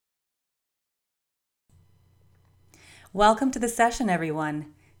Welcome to the session, everyone.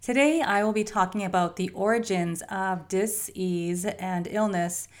 Today I will be talking about the origins of dis-ease and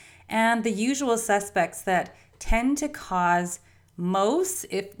illness and the usual suspects that tend to cause most,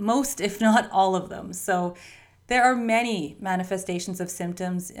 if not all of them. So there are many manifestations of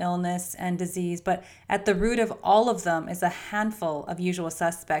symptoms, illness, and disease, but at the root of all of them is a handful of usual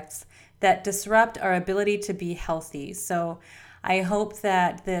suspects that disrupt our ability to be healthy. So I hope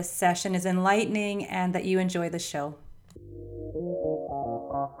that this session is enlightening and that you enjoy the show.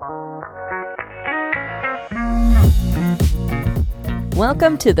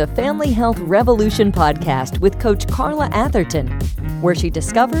 Welcome to the Family Health Revolution podcast with Coach Carla Atherton, where she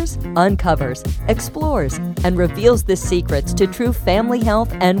discovers, uncovers, explores, and reveals the secrets to true family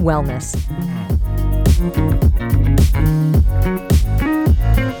health and wellness.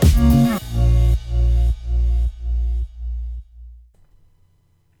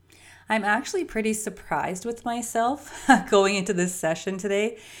 I'm actually pretty surprised with myself going into this session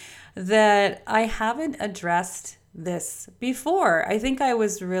today that I haven't addressed this before. I think I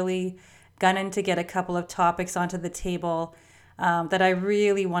was really gunning to get a couple of topics onto the table that I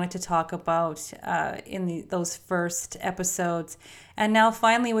really wanted to talk about in those first episodes. And now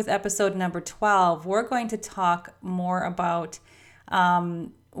finally with episode number 12, we're going to talk more about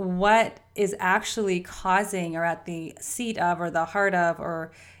what is actually causing or at the seat of or the heart of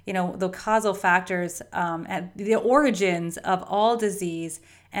or the causal factors at the origins of all disease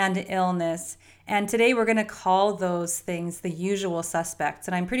and illness. And today we're going to call those things the usual suspects.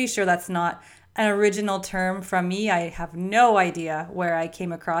 And I'm pretty sure that's not an original term from me. I have no idea where I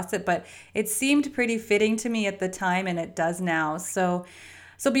came across it, but it seemed pretty fitting to me at the time, and it does now. So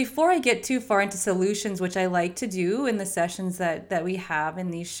before I get too far into solutions, which I like to do in the sessions that we have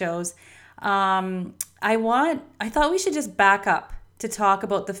in these shows, I thought we should just back up to talk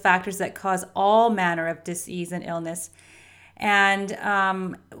about the factors that cause all manner of disease and illness. And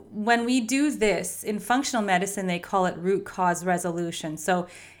when we do this in functional medicine, they call it root cause resolution. So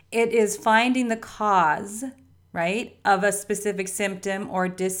it is finding the cause, right, of a specific symptom or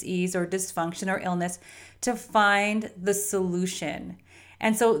disease or dysfunction or illness to find the solution.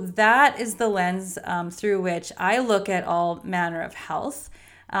 And so that is the lens through which I look at all manner of health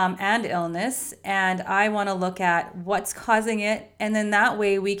and illness. And I want to look at what's causing it. And then that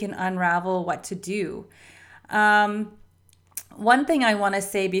way we can unravel what to do. One thing I want to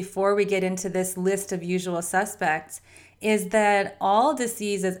say before we get into this list of usual suspects is that all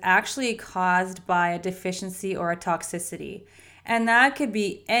disease is actually caused by a deficiency or a toxicity. And that could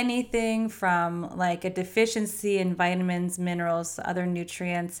be anything from like a deficiency in vitamins, minerals, other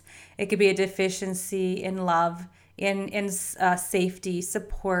nutrients. It could be a deficiency in love, in safety,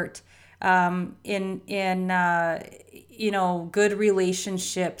 support, in good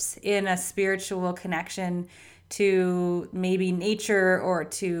relationships, in a spiritual connection to maybe nature or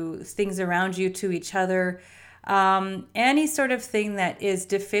to things around you, to each other. Any sort of thing that is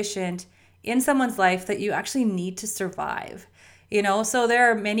deficient in someone's life that you actually need to survive. So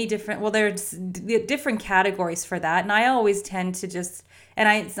there are many there's different categories for that. And I always tend to just, and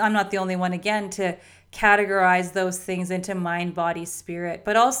I'm not the only one, again, to categorize those things into mind, body, spirit.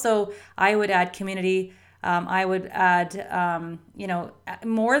 But also I would add community. I would add,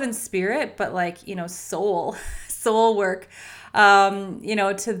 more than spirit, but soul work,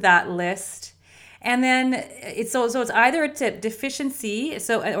 to that list. And then it's either a deficiency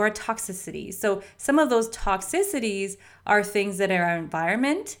or a toxicity. So some of those toxicities are things that are our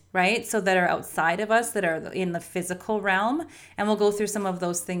environment, right? So that are outside of us, that are in the physical realm. And we'll go through some of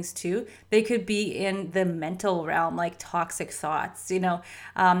those things too. They could be in the mental realm, like toxic thoughts,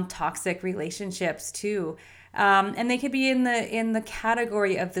 toxic relationships too. And they could be in the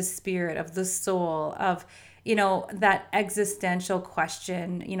category of the spirit, of the soul, of that existential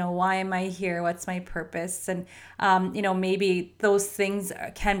question, why am I here? What's my purpose? And, maybe those things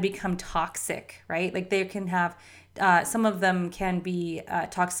can become toxic, right? Like they can have, some of them can be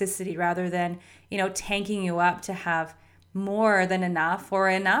toxicity rather than, tanking you up to have more than enough or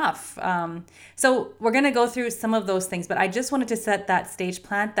enough. So we're going to go through some of those things, but I just wanted to set that stage,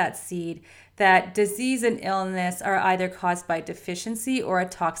 plant that seed that disease and illness are either caused by deficiency or a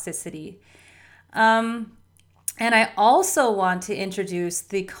toxicity. And I also want to introduce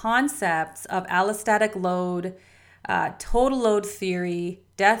the concepts of allostatic load, total load theory,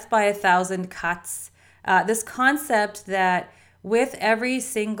 death by 1,000 cuts. This concept that with every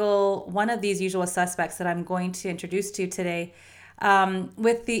single one of these usual suspects that I'm going to introduce to you today,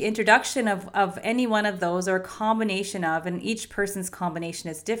 with the introduction of any one of those or a combination of, and each person's combination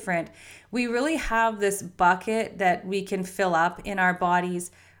is different, we really have this bucket that we can fill up in our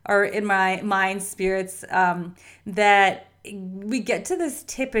bodies or in my mind, spirits, that we get to this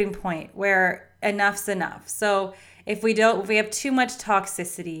tipping point where enough's enough. So if we have too much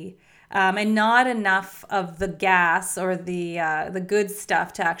toxicity, and not enough of the gas or the good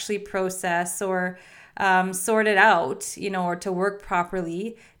stuff to actually process or sort it out, or to work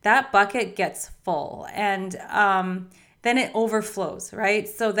properly, that bucket gets full, and then it overflows, right?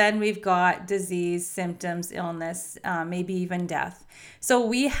 So then we've got disease, symptoms, illness, maybe even death. So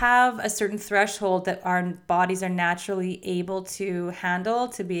we have a certain threshold that our bodies are naturally able to handle,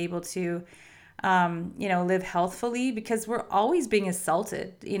 to be able to live healthfully, because we're always being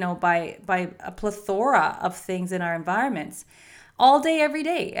assaulted, by a plethora of things in our environments all day, every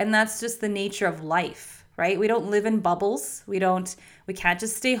day. And that's just the nature of life, right? We don't live in bubbles. We can't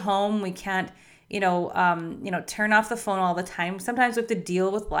just stay home. We can't, turn off the phone all the time. Sometimes we have to deal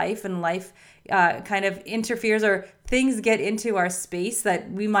with life, and life kind of interferes, or things get into our space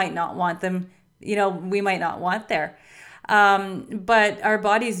that we might not want them, we might not want there. But our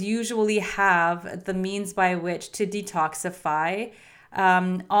bodies usually have the means by which to detoxify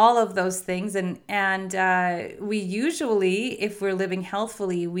all of those things. And we usually, if we're living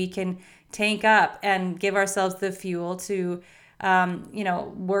healthfully, we can tank up and give ourselves the fuel to,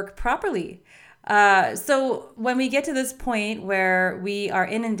 work properly. So when we get to this point where we are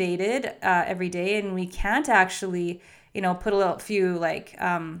inundated every day, and we can't actually, put a few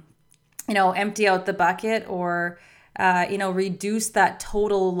empty out the bucket, or reduce that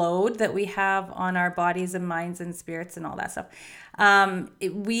total load that we have on our bodies and minds and spirits and all that stuff.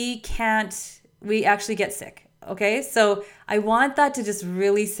 We actually get sick. Okay. So I want that to just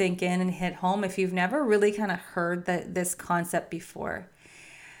really sink in and hit home if you've never really kind of heard this concept before.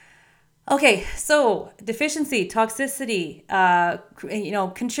 Okay, so deficiency, toxicity,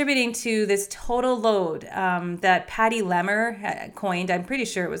 contributing to this total load that Patty Lemmer coined. I'm pretty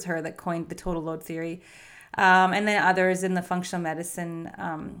sure it was her that coined the total load theory. And then others in the functional medicine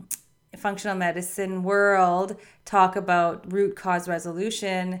world talk about root cause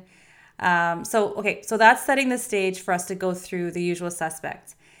resolution. So that's setting the stage for us to go through the usual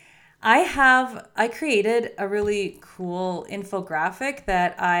suspects. I created a really cool infographic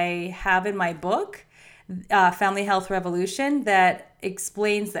that I have in my book, Family Health Revolution, that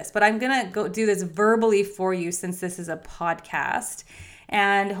explains this. But I'm going to go do this verbally for you, since this is a podcast,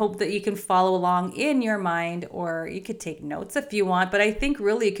 and hope that you can follow along in your mind, or you could take notes if you want. But I think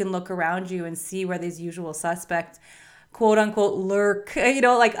really you can look around you and see where these usual suspects, quote unquote, lurk. I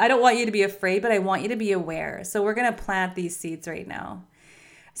don't want you to be afraid, but I want you to be aware. So we're going to plant these seeds right now.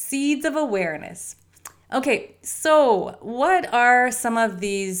 Seeds of awareness. Okay, so what are some of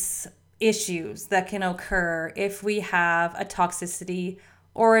these issues that can occur if we have a toxicity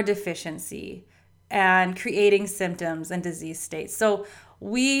or a deficiency, and creating symptoms and disease states? So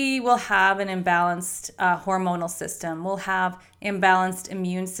we will have an imbalanced hormonal system. We'll have imbalanced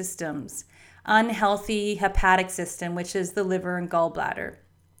immune systems, unhealthy hepatic system, which is the liver and gallbladder,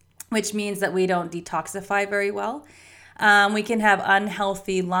 which means that we don't detoxify very well. We can have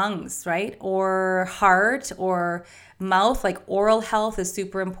unhealthy lungs, right? Or heart or mouth. Like oral health is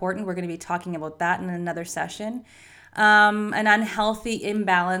super important. We're going to be talking about that in another session. An unhealthy,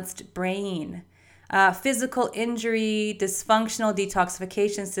 imbalanced brain. Physical injury, dysfunctional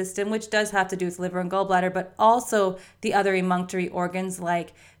detoxification system, which does have to do with liver and gallbladder, but also the other emunctory organs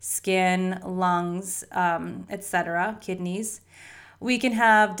like skin, lungs, etc., kidneys. We can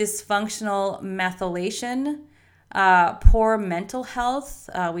have dysfunctional methylation. Poor mental health.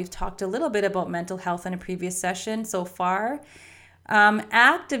 We've talked a little bit about mental health in a previous session so far.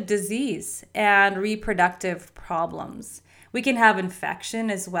 Active disease and reproductive problems. We can have infection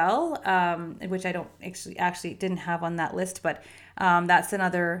as well, which I don't actually didn't have on that list, but that's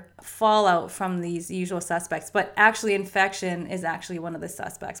another fallout from these usual suspects. But actually, infection is actually one of the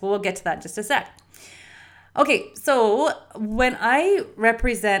suspects. Well, we'll get to that in just a sec. Okay, so when I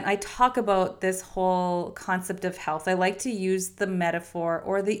talk about this whole concept of health, I like to use the metaphor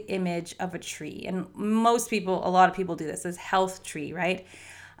or the image of a tree. And a lot of people do this as health tree, right?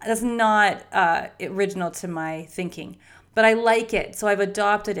 That's not original to my thinking, but I like it, so I've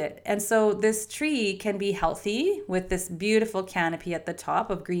adopted it. And so this tree can be healthy with this beautiful canopy at the top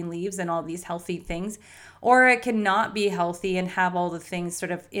of green leaves and all these healthy things, or it can not be healthy and have all the things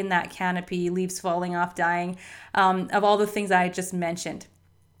sort of in that canopy, leaves falling off, dying, of all the things I just mentioned.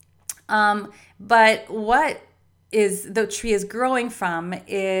 But what the tree is growing from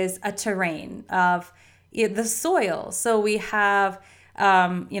is a terrain of the soil. So we have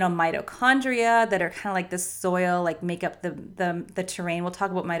mitochondria that are kind of like the soil, like make up the terrain. We'll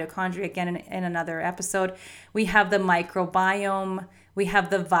talk about mitochondria again in another episode. We have the microbiome, We have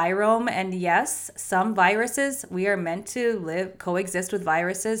the virome, and yes, some viruses, we are meant to coexist with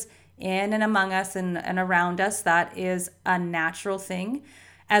viruses in and among us and around us. That is a natural thing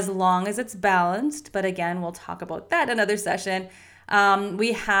as long as it's balanced. But again, we'll talk about that another session.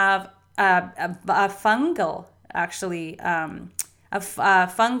 We have a fungal, actually, a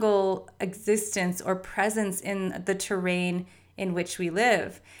fungal existence or presence in the terrain in which we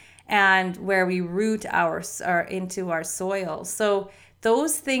live and where we root into our soil. So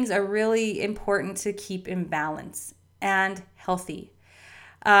those things are really important to keep in balance and healthy.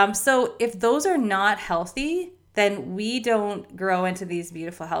 So if those are not healthy, then we don't grow into these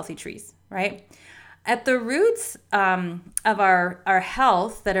beautiful, healthy trees, right? At the roots of our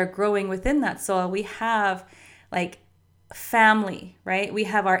health that are growing within that soil, we have like family, right? We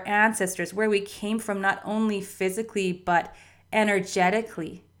have our ancestors, where we came from, not only physically, but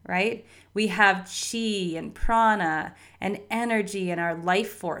energetically, right? We have chi and prana and energy and our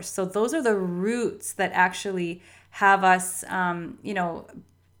life force. So those are the roots that actually have us,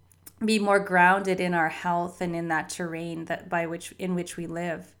 be more grounded in our health and in that terrain in which we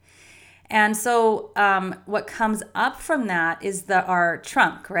live. And so what comes up from that is our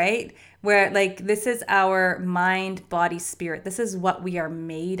trunk, right? Where this is our mind, body, spirit. This is what we are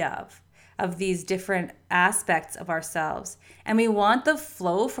made of these different aspects of ourselves. And we want the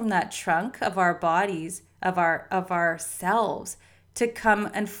flow from that trunk of our bodies, of our selves, to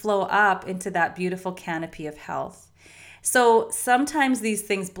come and flow up into that beautiful canopy of health. So sometimes these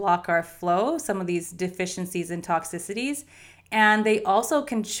things block our flow, some of these deficiencies and toxicities, and they also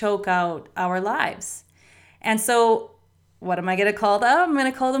can choke out our lives. And so what am I going to call them? I'm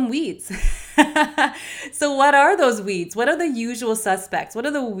going to call them weeds. So what are those weeds? What are the usual suspects? What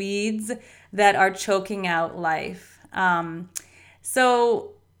are the weeds that are choking out life?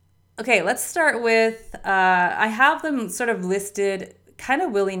 Okay, let's start with, I have them sort of listed kind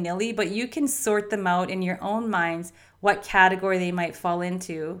of willy-nilly, but you can sort them out in your own minds, what category they might fall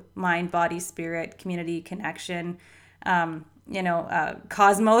into: mind, body, spirit, community, connection,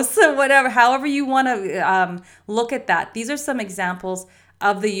 cosmos, whatever, however you want to look at that. These are some examples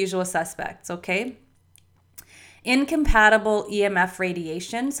of the usual suspects, okay? Incompatible EMF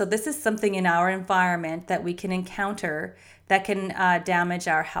radiation. So this is something in our environment that we can encounter that can damage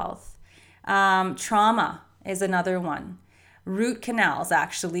our health. Trauma is another one. Root canals,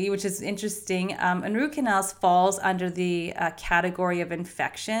 actually, which is interesting. And root canals falls under the category of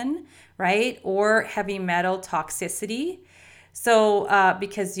infection, right? Or heavy metal toxicity. So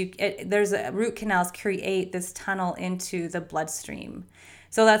because root canals create this tunnel into the bloodstream.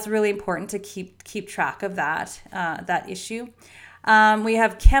 So that's really important to keep track of that issue. We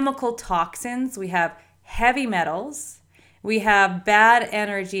have chemical toxins. We have heavy metals. We have bad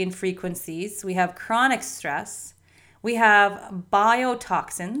energy and frequencies. We have chronic stress. We have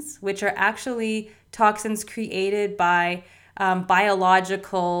biotoxins, which are actually toxins created by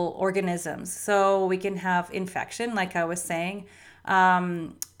biological organisms. So we can have infection, like I was saying.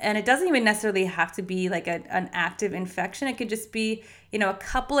 And it doesn't even necessarily have to be like an active infection. It could just be, a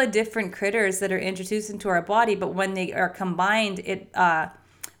couple of different critters that are introduced into our body, but when they are combined, it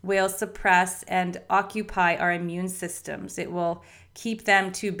will suppress and occupy our immune systems. It will keep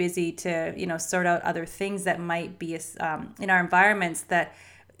them too busy to, sort out other things that might be in our environments that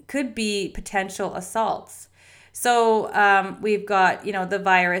could be potential assaults. So we've got, the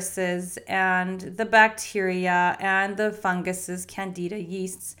viruses and the bacteria and the funguses, candida,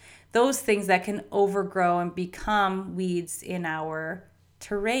 yeasts, those things that can overgrow and become weeds in our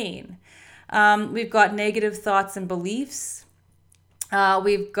terrain. We've got negative thoughts and beliefs.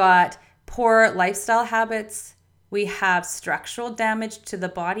 We've got poor lifestyle habits. We have structural damage to the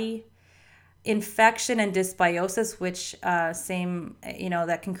body, infection and dysbiosis, which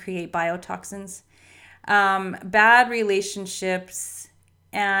that can create biotoxins. Bad relationships,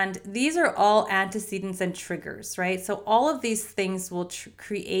 and these are all antecedents and triggers, right? So all of these things will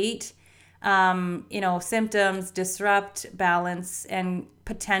create, symptoms, disrupt balance, and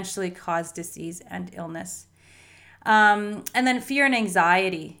potentially cause disease and illness. And then fear and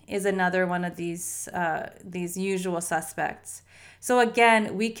anxiety is another one of these usual suspects. So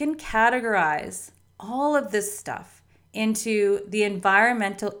again, we can categorize all of this stuff into the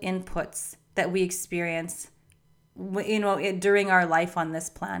environmental inputs that we experience, during our life on this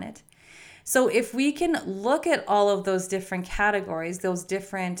planet. So if we can look at all of those different categories, those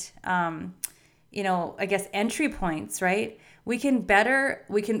different, entry points, right? We can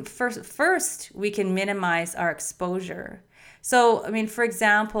minimize our exposure. So, for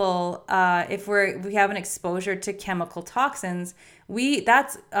example, if we have an exposure to chemical toxins,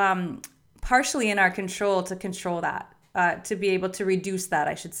 that's partially in our control to control that. to be able to reduce that,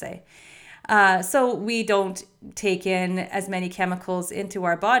 I should say. So we don't take in as many chemicals into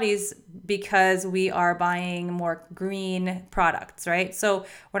our bodies because we are buying more green products, right? So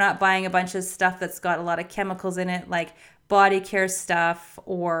we're not buying a bunch of stuff that's got a lot of chemicals in it, like body care stuff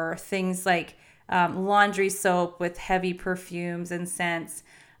or things like laundry soap with heavy perfumes and scents,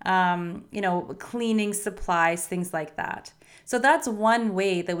 cleaning supplies, things like that. So that's one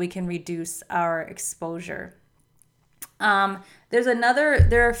way that we can reduce our exposure. There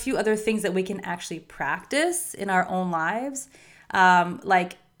are a few other things that we can actually practice in our own lives.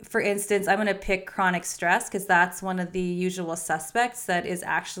 Like, for instance, I'm going to pick chronic stress because that's one of the usual suspects that is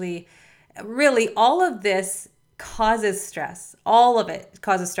actually really all of this causes stress. All of it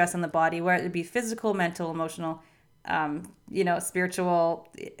causes stress on the body, whether it be physical, mental, emotional, spiritual,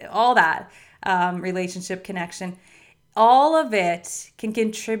 all that, relationship connection. All of it can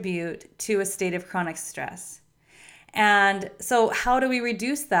contribute to a state of chronic stress. And so how do we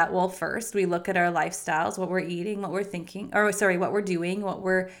reduce that? Well, first we look at our lifestyles, what we're eating, what we're thinking, what we're doing, what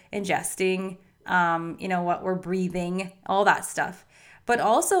we're ingesting, what we're breathing, all that stuff. But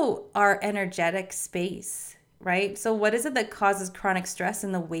also our energetic space, right? So what is it that causes chronic stress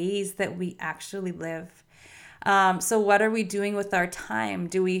in the ways that we actually live? So what are we doing with our time?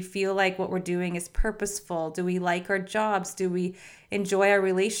 Do we feel like what we're doing is purposeful? Do we like our jobs? Do we enjoy our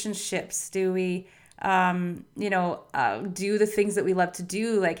relationships? Do we do the things that we love to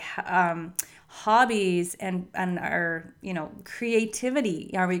do, like hobbies and our,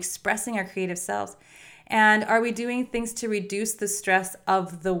 creativity? Are we expressing our creative selves? And are we doing things to reduce the stress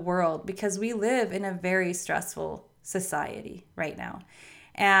of the world? Because we live in a very stressful society right now.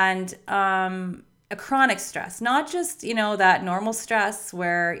 And a chronic stress, not just, that normal stress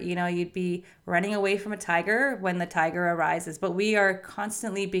where, you'd be running away from a tiger when the tiger arises, but we are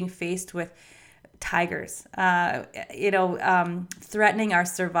constantly being faced with tigers, threatening our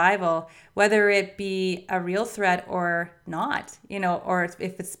survival, whether it be a real threat or not, or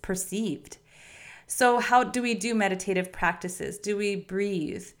if it's perceived. So how do we do meditative practices? Do we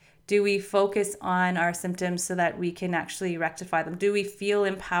breathe? Do we focus on our symptoms so that we can actually rectify them? Do we feel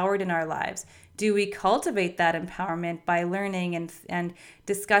empowered in our lives? Do we cultivate that empowerment by learning and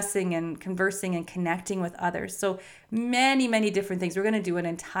discussing and conversing and connecting with others? So many, many different things. We're going to do an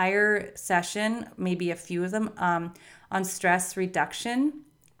entire session, maybe a few of them, on stress reduction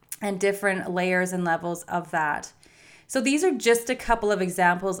and different layers and levels of that. So these are just a couple of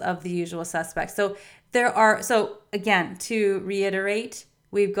examples of the usual suspects. So again, to reiterate,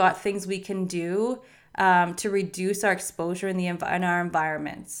 we've got things we can do to reduce our exposure in our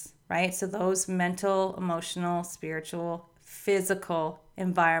environments, right? So those mental, emotional, spiritual, physical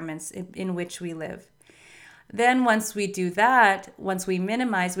environments in which we live. Then once we do that, once we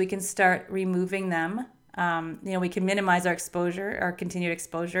minimize, we can start removing them. We can minimize our exposure, our continued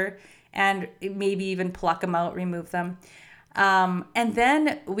exposure, and maybe even pluck them out, remove them. And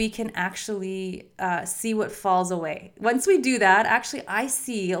then we can actually see what falls away. Once we do that, actually, I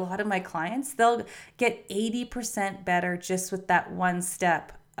see a lot of my clients, they'll get 80% better just with that one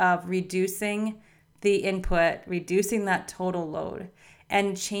step of reducing the input, reducing that total load,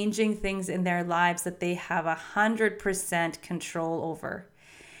 and changing things in their lives that they have 100% control over.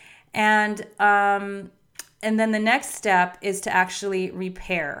 And then the next step is to actually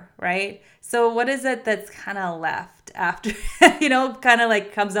repair, right? So what is it that's kind of left after, kind of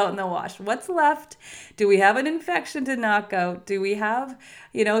like comes out in the wash? What's left? Do we have an infection to knock out? Do we have,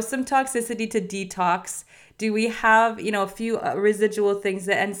 some toxicity to detox? Do we have, a few residual things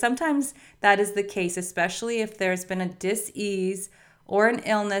and sometimes that is the case, especially if there's been a dis-ease or an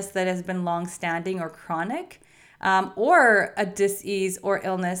illness that has been long-standing or chronic. Or a dis-ease or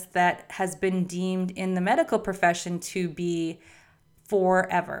illness that has been deemed in the medical profession to be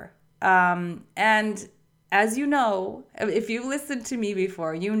forever. And as you know, if you've listened to me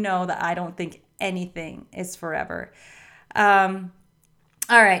before, you know that I don't think anything is forever. All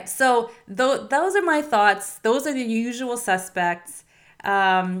right, so those are my thoughts. Those are the usual suspects.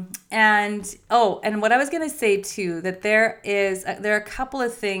 And what I was going to say too, that there are a couple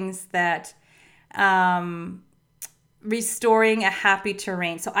of things that restoring a happy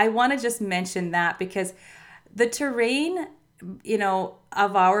terrain. So I want to just mention that because the terrain,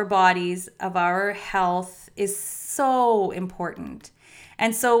 of our bodies, of our health is so important.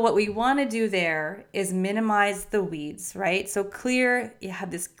 And so what we want to do there is minimize the weeds, right? So you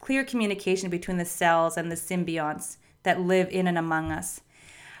have this clear communication between the cells and the symbionts that live in and among us.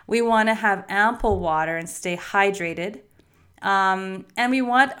 We want to have ample water and stay hydrated. And we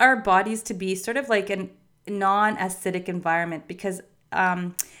want our bodies to be sort of like a non-acidic environment because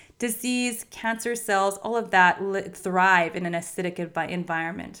disease, cancer cells, all of that thrive in an acidic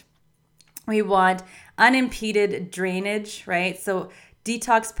environment. We want unimpeded drainage, right? So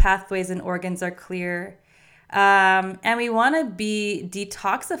detox pathways and organs are clear. And we want to be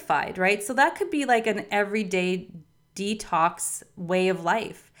detoxified, right? So that could be like an everyday detox way of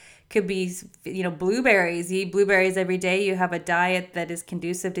life. Could be, blueberries. You eat blueberries every day. You have a diet that is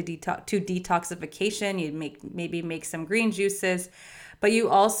conducive to detoxification. You maybe make some green juices, but you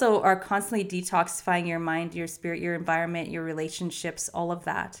also are constantly detoxifying your mind, your spirit, your environment, your relationships, all of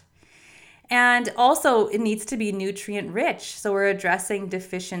that. And also, it needs to be nutrient rich. So we're addressing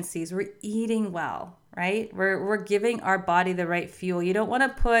deficiencies. We're eating well, right? We're giving our body the right fuel. You don't want to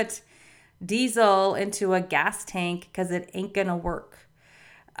put diesel into a gas tank because it ain't gonna work.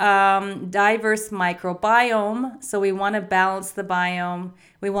 Diverse microbiome. So we want to balance the biome.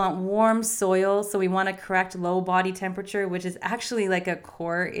 We want warm soil. So we want to correct low body temperature, which is actually like a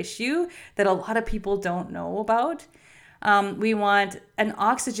core issue that a lot of people don't know about. We want an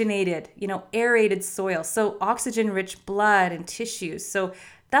oxygenated, aerated soil. So oxygen-rich blood and tissues. So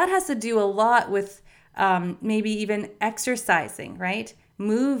that has to do a lot with maybe even exercising, right?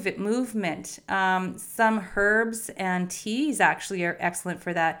 Movement. Some herbs and teas actually are excellent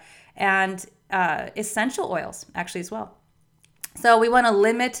for that. And essential oils actually as well. So we want to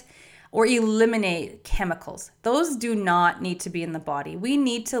limit or eliminate chemicals. Those do not need to be in the body. We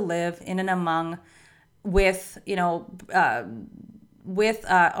need to live in and among with our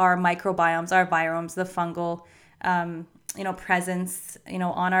microbiomes, our biomes, the fungal, presence,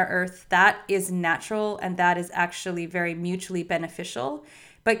 on our earth. That is natural and that is actually very mutually beneficial.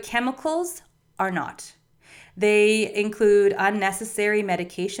 But chemicals are not. They include unnecessary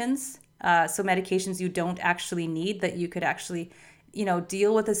medications. So medications you don't actually need that you could actually,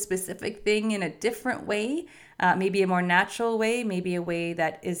 deal with a specific thing in a different way. Maybe a more natural way, maybe a way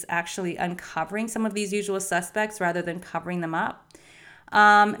that is actually uncovering some of these usual suspects rather than covering them up.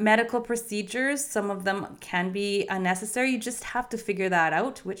 Medical procedures, some of them can be unnecessary. You just have to figure that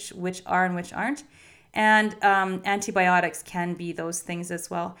out, which are and which aren't. And antibiotics can be those things as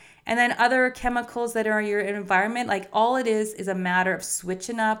well. And then other chemicals that are in your environment, like all it is a matter of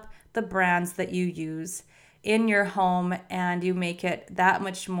switching up the brands that you use in your home, and you make it that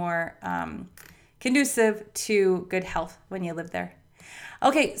much more conducive to good health when you live there.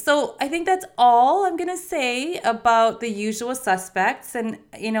 Okay, so I think that's all I'm going to say about the usual suspects. And,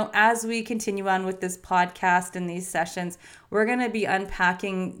 as we continue on with this podcast and these sessions, we're going to be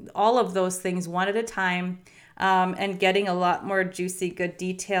unpacking all of those things one at a time and getting a lot more juicy, good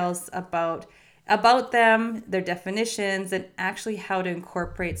details about them, their definitions, and actually how to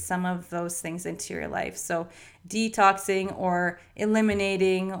incorporate some of those things into your life. So detoxing or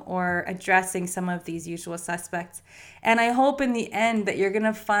eliminating or addressing some of these usual suspects. And I hope in the end that you're going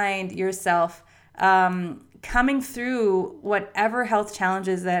to find yourself coming through whatever health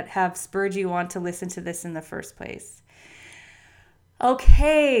challenges that have spurred you on to listen to this in the first place.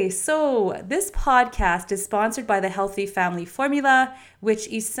 Okay, so this podcast is sponsored by the Healthy Family Formula, which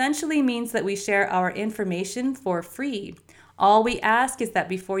essentially means that we share our information for free. All we ask is that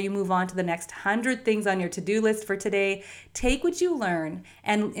before you move on to the next 100 things on your to-do list for today, take what you learn,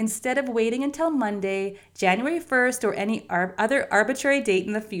 and instead of waiting until Monday, January 1st, or any other arbitrary date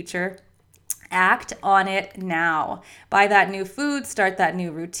in the future, act on it now. Buy that new food, start that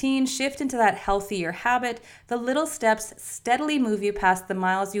new routine, shift into that healthier habit. The little steps steadily move you past the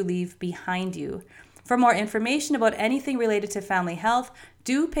miles you leave behind you. For more information about anything related to family health,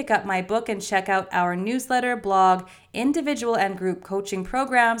 do pick up my book and check out our newsletter, blog, individual and group coaching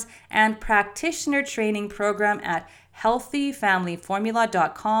programs, and practitioner training program at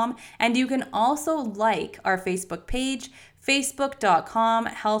healthyfamilyformula.com. And you can also like our Facebook page,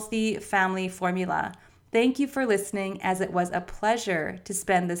 facebook.com/Healthy Family Formula. Thank you for listening, as it was a pleasure to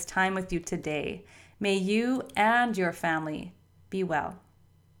spend this time with you today. May you and your family be well.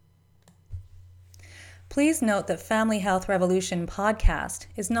 Please note that Family Health Revolution podcast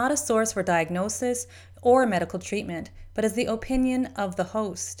is not a source for diagnosis or medical treatment, but is the opinion of the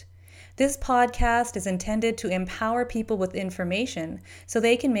host. This podcast is intended to empower people with information so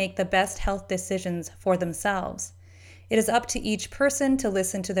they can make the best health decisions for themselves. It is up to each person to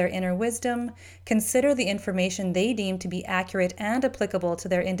listen to their inner wisdom, consider the information they deem to be accurate and applicable to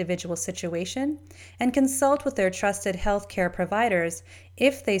their individual situation, and consult with their trusted healthcare providers,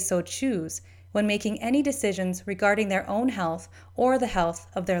 if they so choose, when making any decisions regarding their own health or the health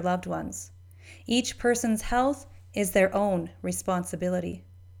of their loved ones. Each person's health is their own responsibility.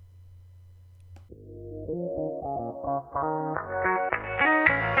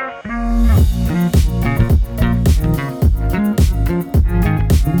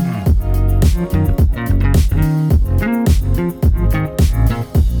 Thank you. Bye.